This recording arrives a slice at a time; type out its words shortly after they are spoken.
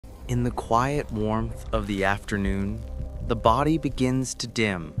In the quiet warmth of the afternoon, the body begins to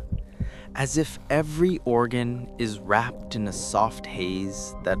dim, as if every organ is wrapped in a soft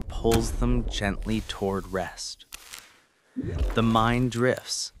haze that pulls them gently toward rest. The mind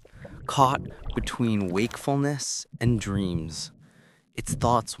drifts, caught between wakefulness and dreams, its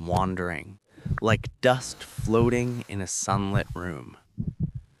thoughts wandering, like dust floating in a sunlit room.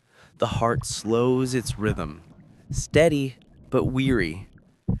 The heart slows its rhythm, steady but weary,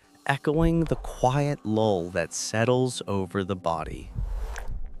 echoing the quiet lull that settles over the body.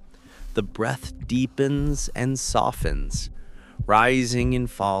 The breath deepens and softens, rising and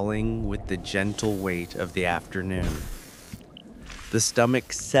falling with the gentle weight of the afternoon. The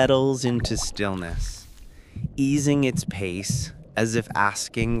stomach settles into stillness, easing its pace as if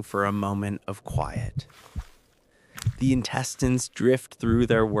asking for a moment of quiet. The intestines drift through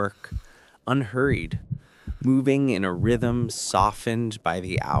their work, unhurried, moving in a rhythm softened by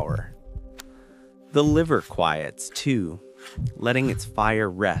the hour. The liver quiets, too, letting its fire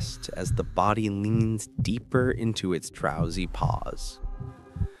rest as the body leans deeper into its drowsy pause.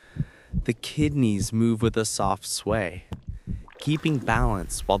 The kidneys move with a soft sway, keeping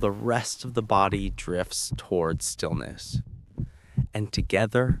balance while the rest of the body drifts toward stillness. And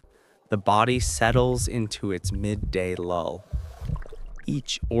together, the body settles into its midday lull,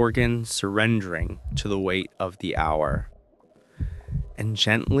 each organ surrendering to the weight of the hour. And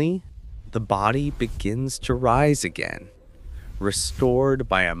gently, the body begins to rise again, restored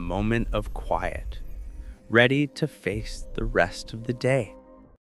by a moment of quiet, ready to face the rest of the day.